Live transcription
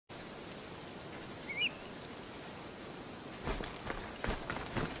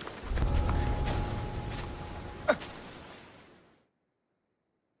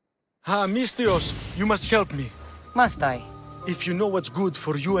Ah, Misthios, you must help me. Must I? If you know what's good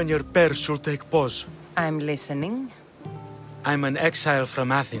for you and your pairs, you'll take pause. I'm listening. I'm an exile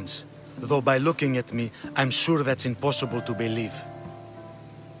from Athens. Though by looking at me, I'm sure that's impossible to believe.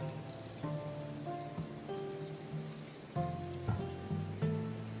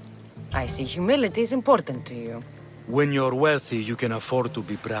 I see humility is important to you. When you're wealthy, you can afford to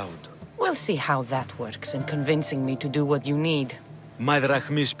be proud. We'll see how that works in convincing me to do what you need. My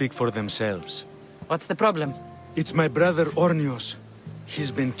drachmi speak for themselves. What's the problem? It's my brother Ornios.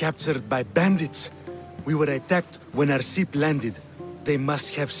 He's been captured by bandits. We were attacked when our ship landed. They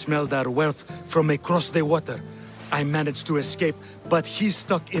must have smelled our wealth from across the water. I managed to escape, but he's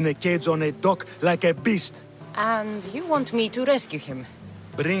stuck in a cage on a dock like a beast. And you want me to rescue him?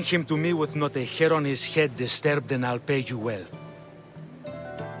 Bring him to me with not a hair on his head disturbed and I'll pay you well.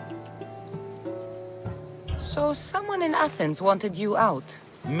 So someone in Athens wanted you out?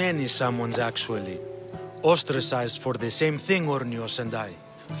 Many someones, actually. Ostracized for the same thing, Ornios and I.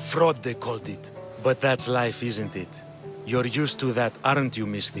 Fraud, they called it. But that's life, isn't it? You're used to that, aren't you,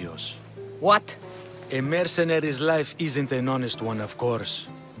 Misthios? What? A mercenary's life isn't an honest one, of course.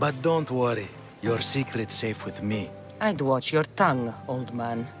 But don't worry, your secret's safe with me. I'd watch your tongue, old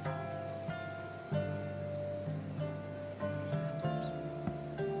man.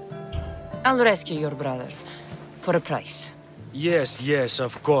 I'll rescue your brother. For a price. Yes,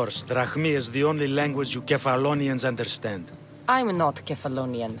 of course. Drachmi is the only language you Kephalonians understand. I'm not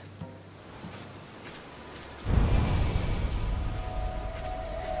Kephalonian.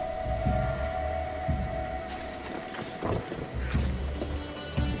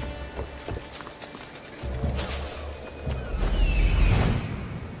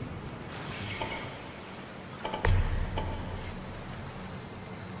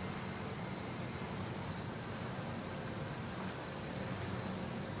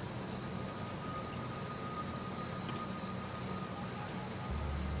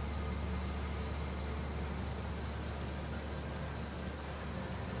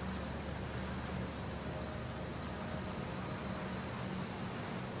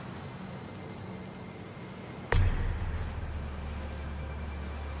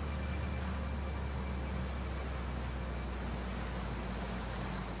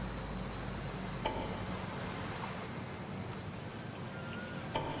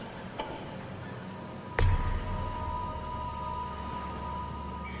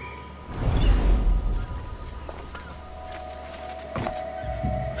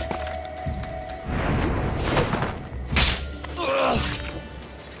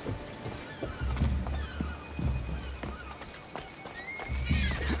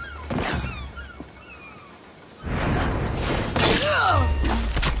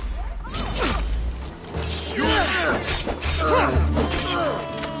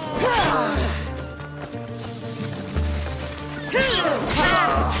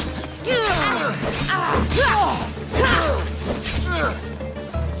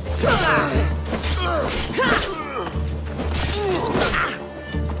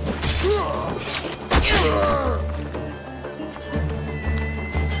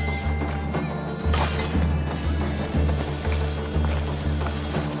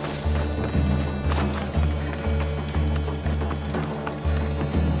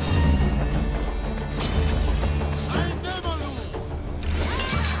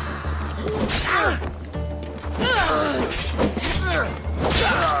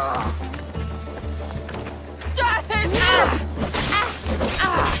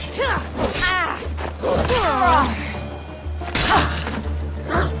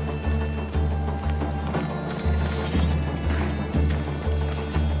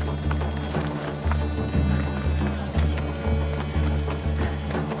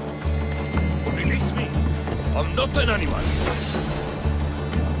 Not an animal.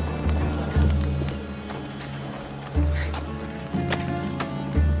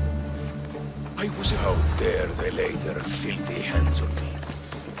 I was... How dare they lay their filthy hands on me?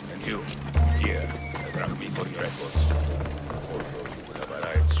 And you, here, thank me for your efforts. Although you would have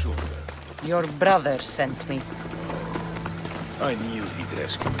arrived sooner. Your brother sent me. I knew he'd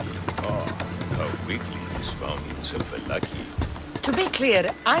rescue me. Ah, how quickly he's found himself a lucky. To be clear,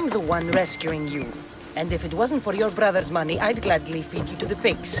 I'm the one rescuing you. And if it wasn't for your brother's money, I'd gladly feed you to the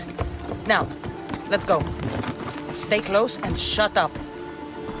pigs. Now, let's go. Stay close and shut up.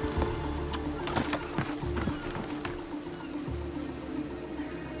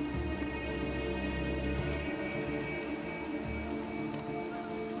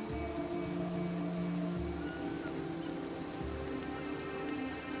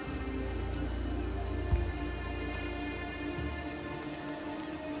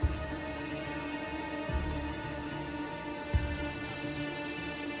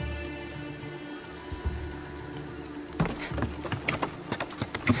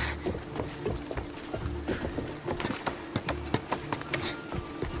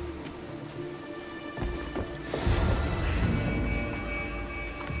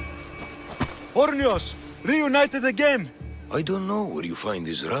 Ornios! Reunited again! I don't know where you find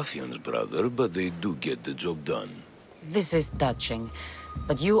these ruffians, brother, but they do get the job done. This is touching,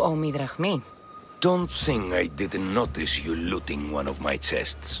 but you owe me drachmi. Don't think I didn't notice you looting one of my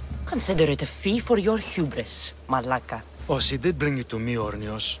chests. Consider it a fee for your hubris, Malaka. Oh, she did bring you to me,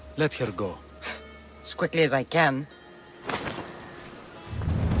 Ornios. Let her go. As quickly as I can.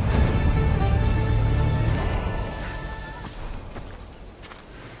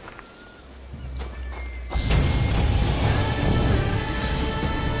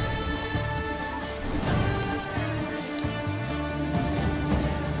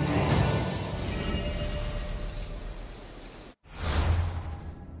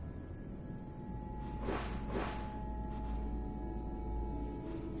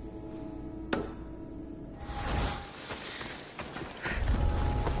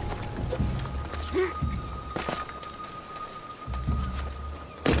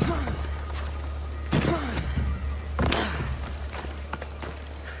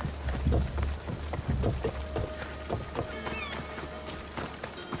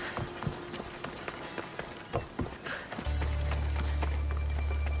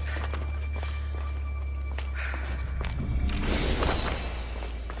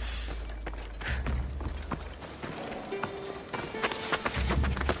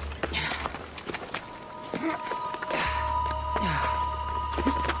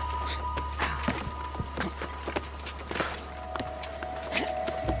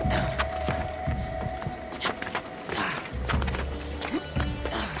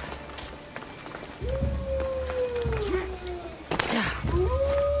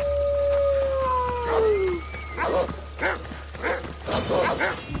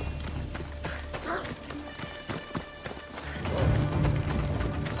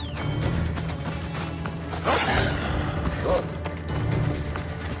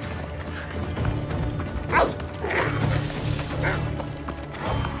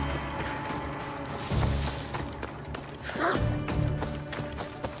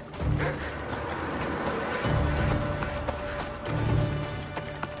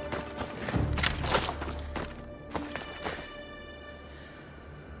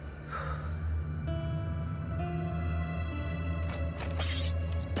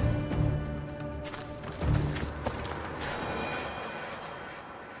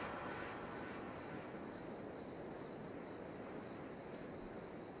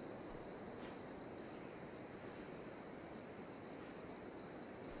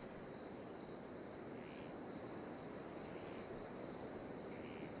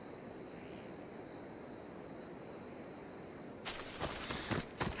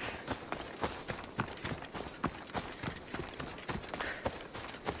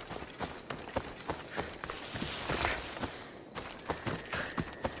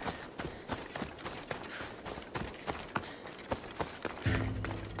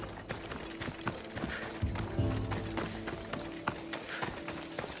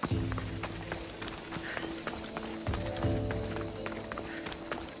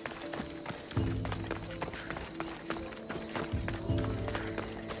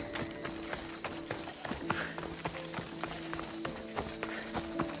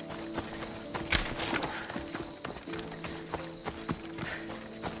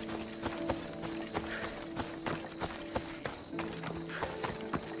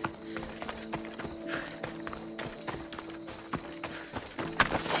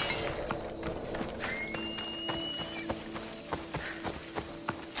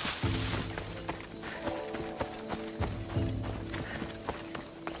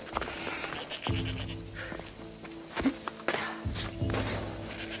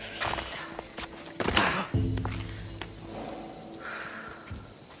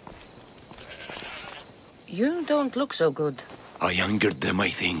 You don't look so good. I angered them, I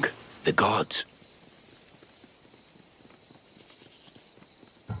think. The gods.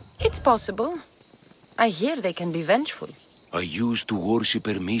 It's possible. I hear they can be vengeful. I used to worship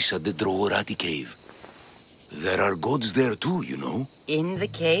Hermes at the Droorati cave. There are gods there too, you know. In the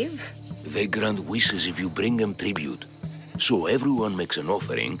cave? They grant wishes if you bring them tribute. So everyone makes an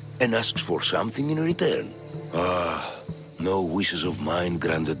offering and asks for something in return. Ah, no wishes of mine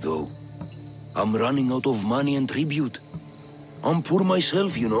granted though. I'm running out of money and tribute. I'm poor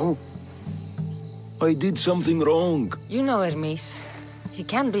myself, you know. I did something wrong. You know Hermes. He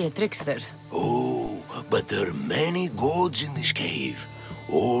can be a trickster. Oh, but there are many gods in this cave,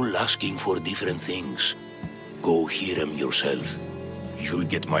 all asking for different things. Go hear them yourself. You'll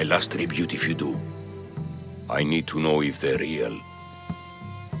get my last tribute if you do. I need to know if they're real.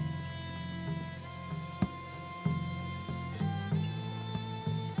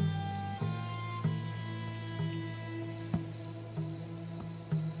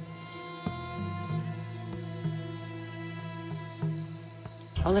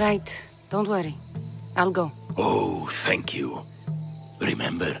 All right, don't worry. I'll go. Oh, thank you.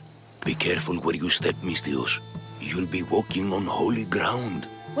 Remember, be careful where you step, Mistios. You'll be walking on holy ground.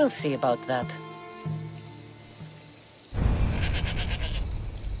 We'll see about that.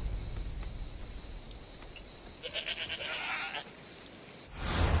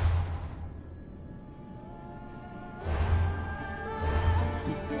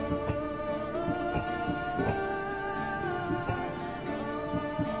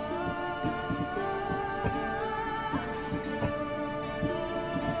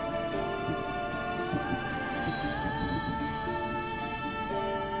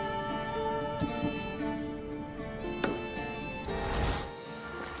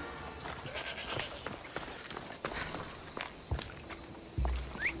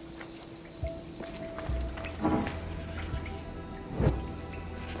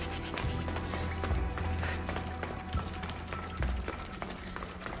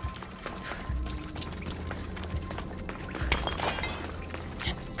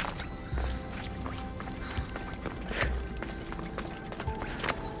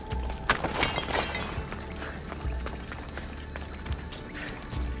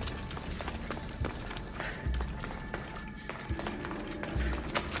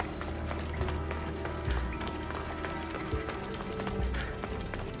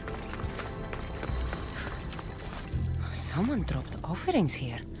 Someone dropped offerings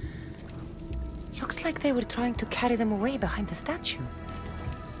here. Looks like they were trying to carry them away behind the statue.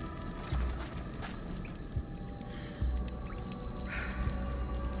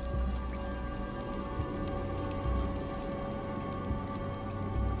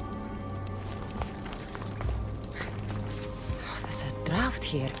 Oh, there's a draft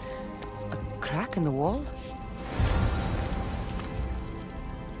here. A crack in the wall?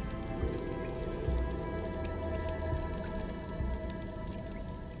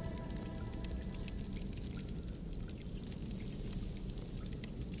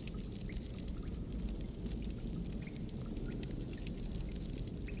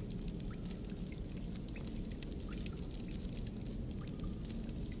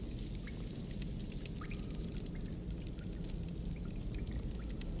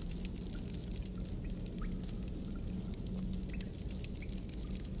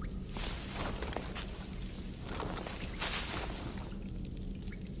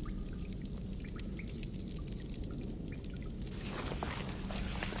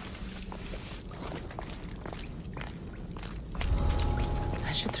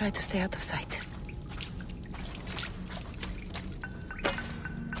 I should try to stay out of sight.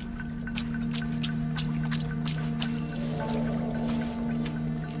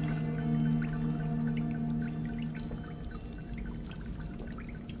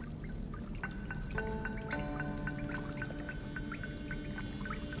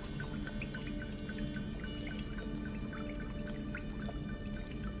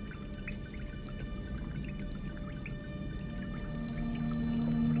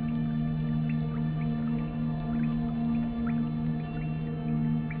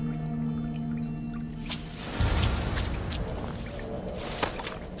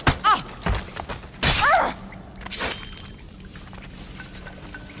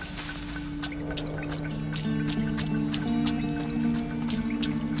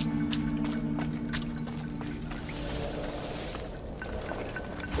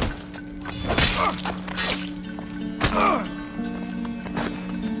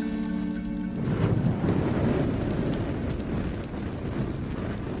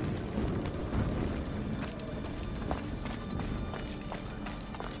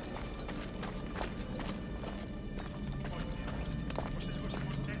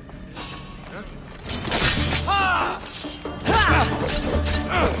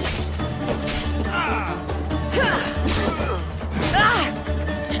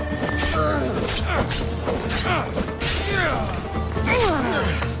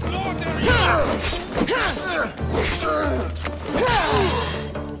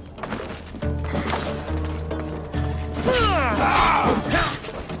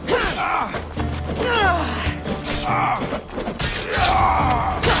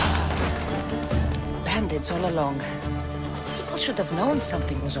 Bandits all along. People should have known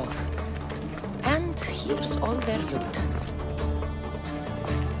something was off. And here's all their loot.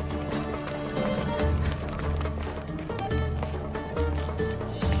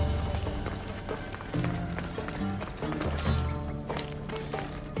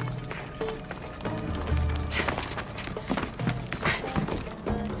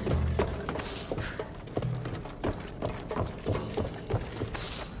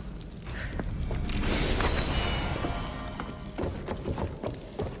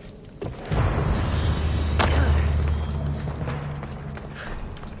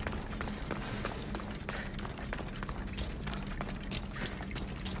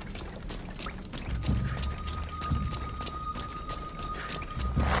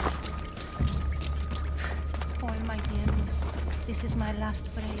 my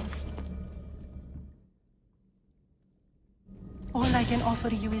last prayer. All I can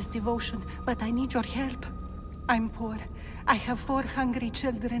offer you is devotion, but I need your help. I'm poor. I have 4 hungry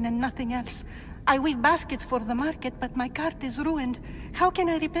children and nothing else. I weave baskets for the market, but my cart is ruined. How can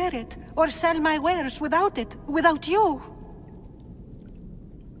I repair it? Or sell my wares without it? Without you?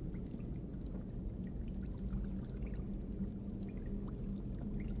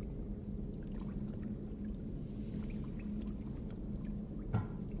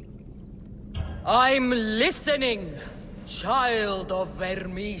 I'm listening, child of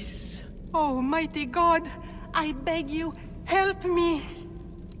Hermes. Oh, mighty God, I beg you, help me.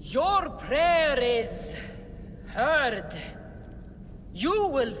 Your prayer is heard. You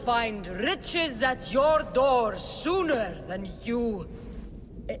will find riches at your door sooner than you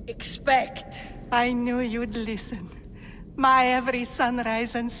expect. I knew you'd listen. My every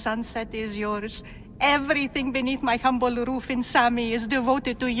sunrise and sunset is yours. Everything beneath my humble roof in Sami is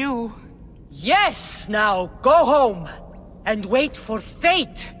devoted to you. Yes, now go home and wait for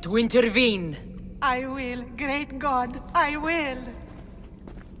fate to intervene. I will, great God, I will.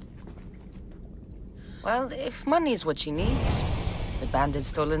 Well, if money's what she needs, the bandit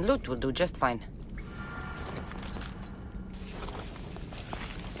stolen loot will do just fine.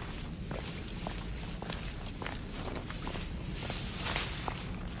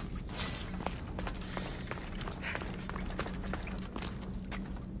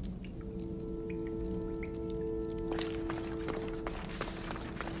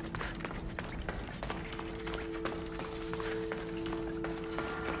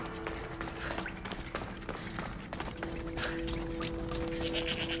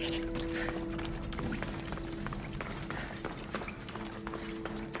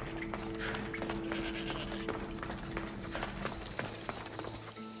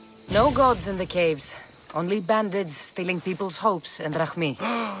 No gods in the caves. Only bandits stealing people's hopes and drachmi.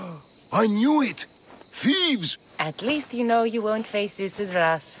 I knew it! Thieves! At least you know you won't face Zeus's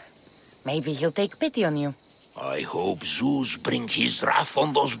wrath. Maybe he'll take pity on you. I hope Zeus bring his wrath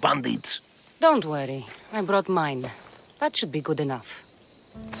on those bandits. Don't worry. I brought mine. That should be good enough.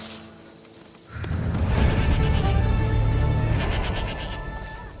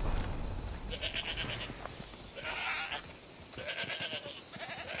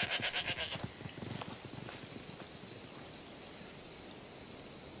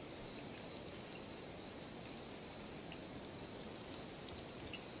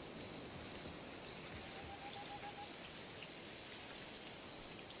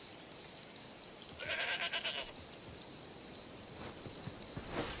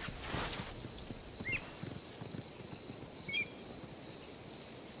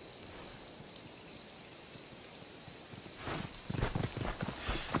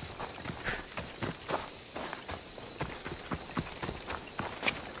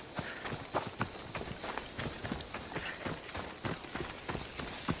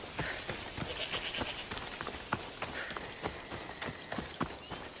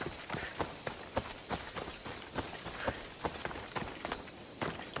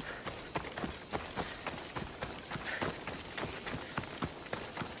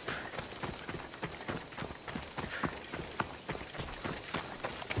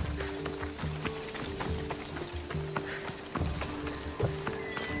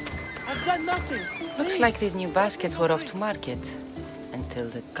 Looks like these new baskets were off to market. Until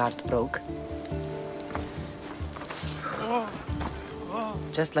the cart broke.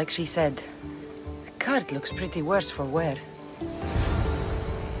 Just like she said. The cart looks pretty worse for wear.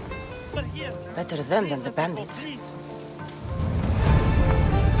 Better them than the bandits.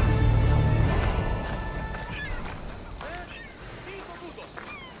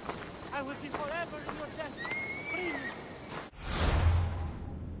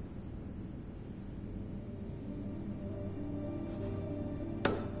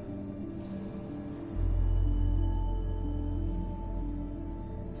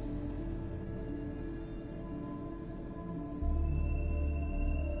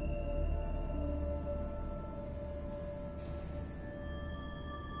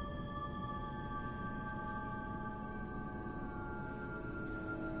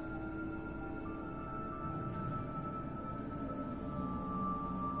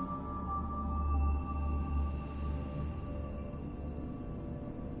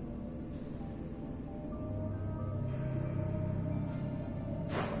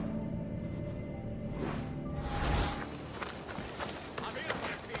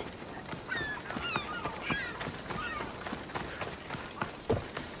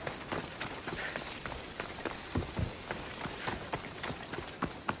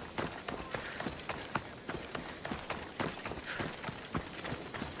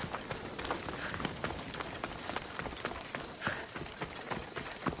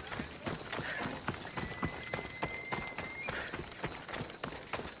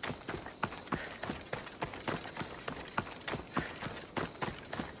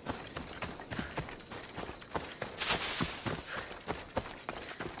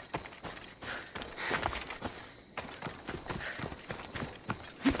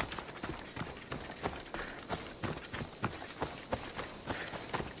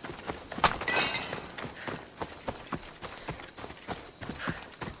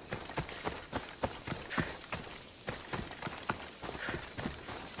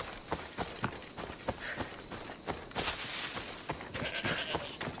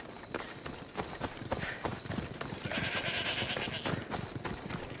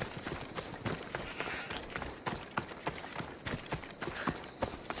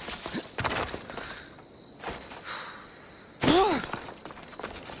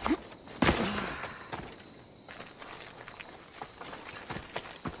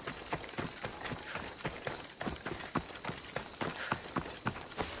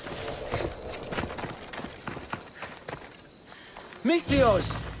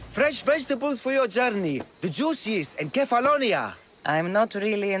 Mystios! Fresh vegetables for your journey. The juiciest in Kefalonia. I'm not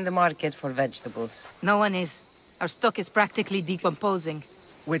really in the market for vegetables. No one is. Our stock is practically decomposing.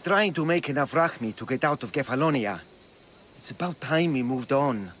 We're trying to make enough rachmi to get out of Kefalonia. It's about time we moved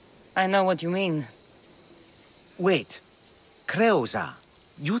on. I know what you mean. Wait. Creosa.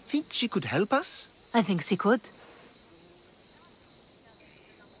 You think she could help us? I think she could.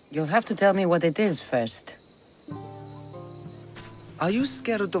 You'll have to tell me what it is first. Are you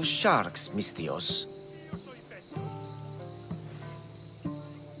scared of sharks, Mystios?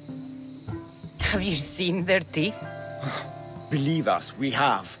 Have you seen their teeth? Believe us, we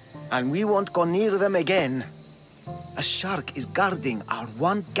have. And we won't go near them again. A shark is guarding our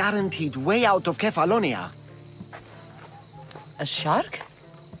one guaranteed way out of Kefalonia. A shark?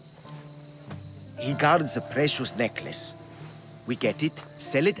 He guards a precious necklace. We get it,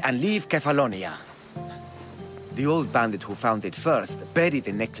 sell it, and leave Kefalonia. The old bandit who found it first buried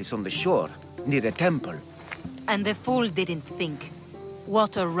the necklace on the shore, near a temple. And the fool didn't think.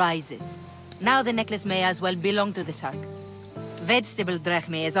 Water rises. Now the necklace may as well belong to the shark. Vegetable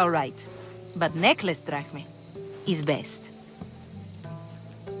drachme is all right, but necklace drachme is best.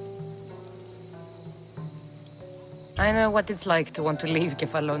 I know what it's like to want to leave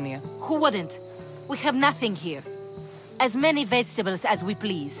Kefalonia. Who wouldn't? We have nothing here. As many vegetables as we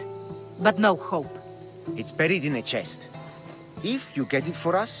please, but no hope. It's buried in a chest. If you get it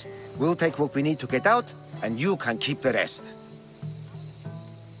for us, we'll take what we need to get out, and you can keep the rest.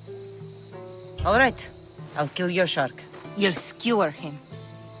 All right. I'll kill your shark. You'll skewer him.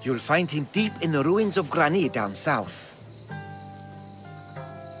 You'll find him deep in the ruins of Granit down south.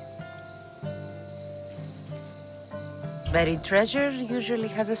 Buried treasure usually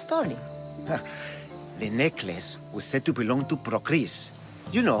has a story. The necklace was said to belong to Procris.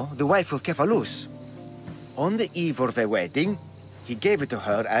 You know, the wife of Cephalus. On the eve of their wedding, he gave it to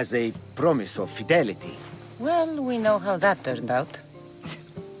her as a promise of fidelity. Well, we know how that turned out.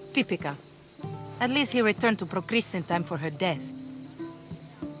 Typical. At least he returned to Procris in time for her death.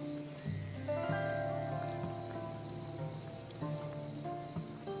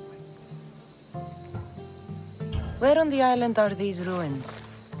 Where on the island are these ruins?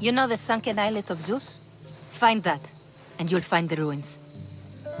 You know the sunken islet of Zeus? Find that, and you'll find the ruins.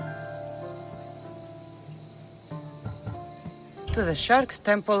 To the Shark's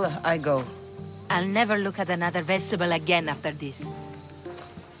Temple I go. I'll never look at another vegetable again after this.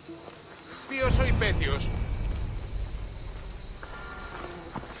 Ποιος ο υπέτειος?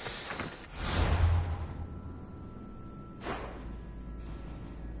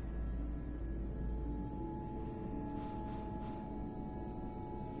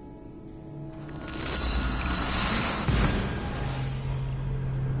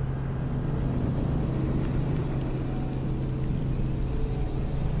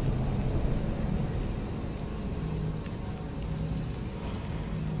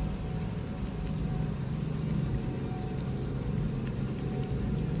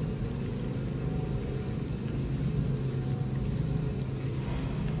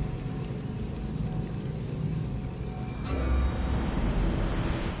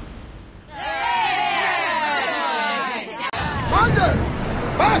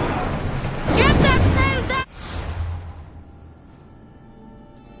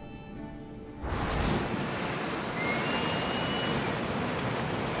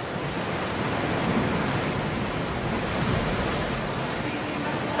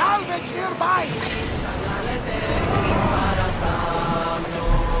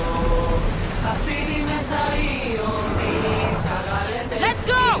 Let's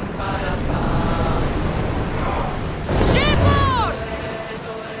go! Shipboard!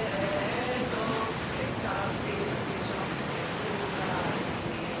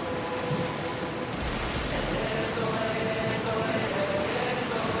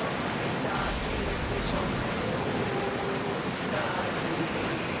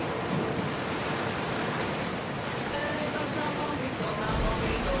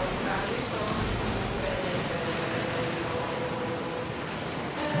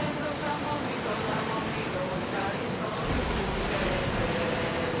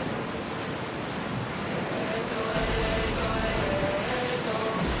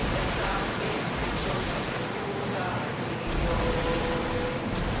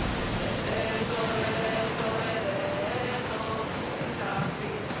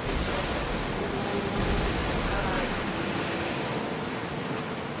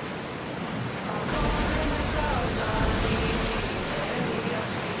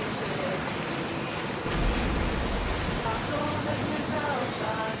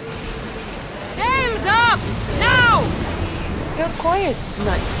 quiet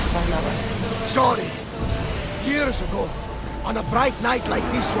tonight, Barnabas. Sorry. Years ago, on a bright night like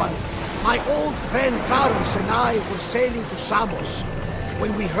this one, my old friend Garus and I were sailing to Samos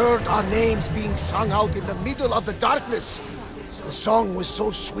when we heard our names being sung out in the middle of the darkness. The song was so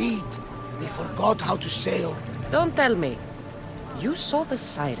sweet, we forgot how to sail. Don't tell me. You saw the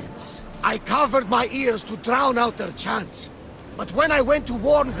sirens. I covered my ears to drown out their chants. But when I went to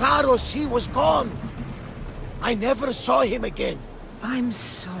warn Garus, he was gone. I never saw him again. I'm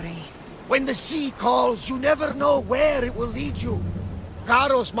sorry. When the sea calls, you never know where it will lead you.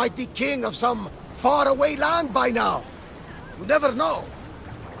 Garus might be king of some faraway land by now. You never know.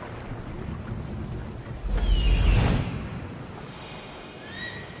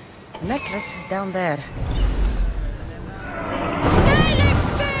 Necklace is down there. Sailing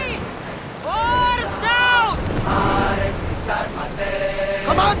speed! Oars down!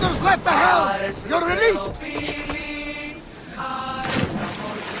 Commanders left the helm! You're released!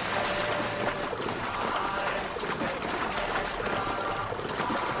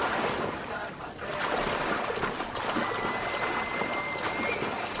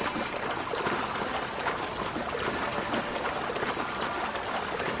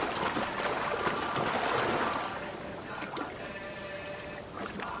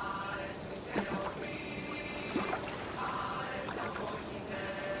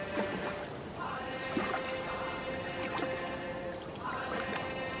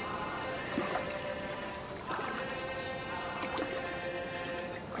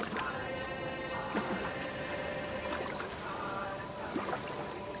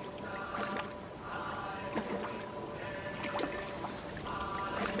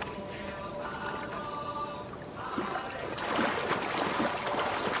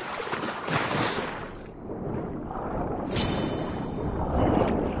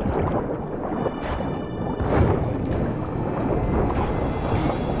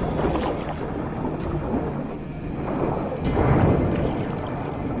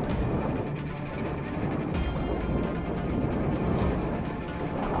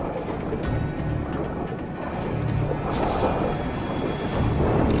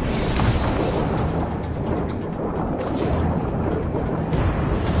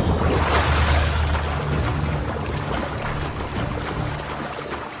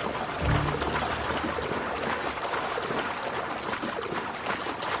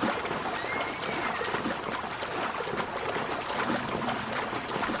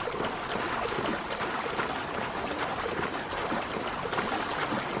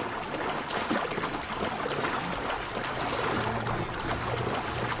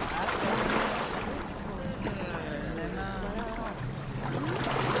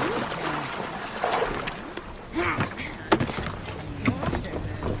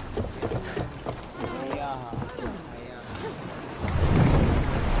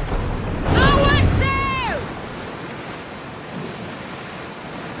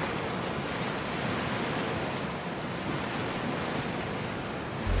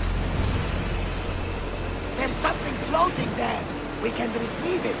 Floating there. We can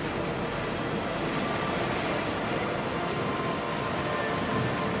retrieve it.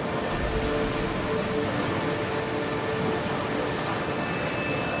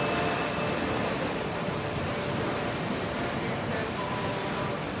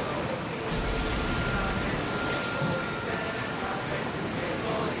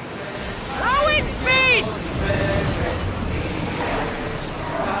 Rowing speed!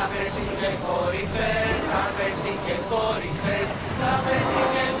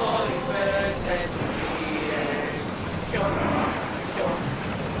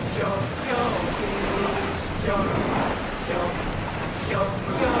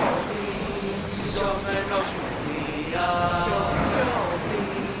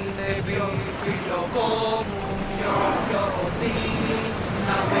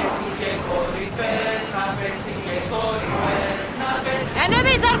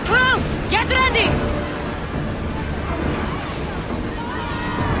 Enemies are close! Get ready!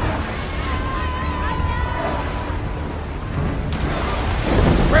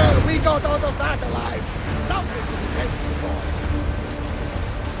 Well, we got out of that alive. Something to be thankful for.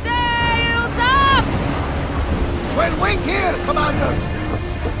 Sails up! Well, wait here, Commander!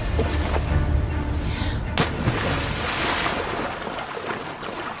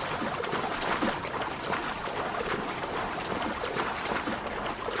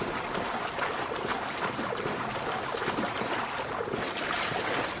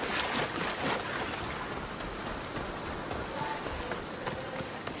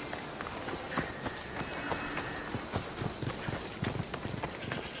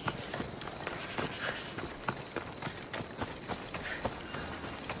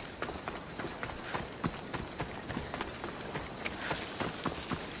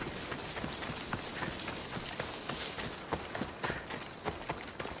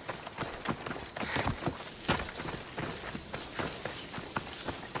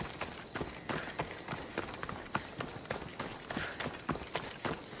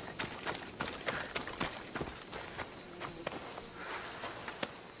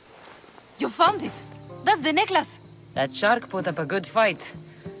 found it! That's the necklace! That shark put up a good fight.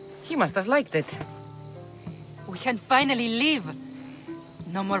 He must have liked it. We can finally live.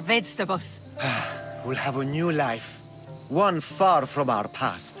 No more vegetables. We'll have a new life. One far from our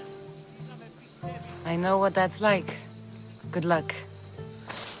past. I know what that's like. Good luck.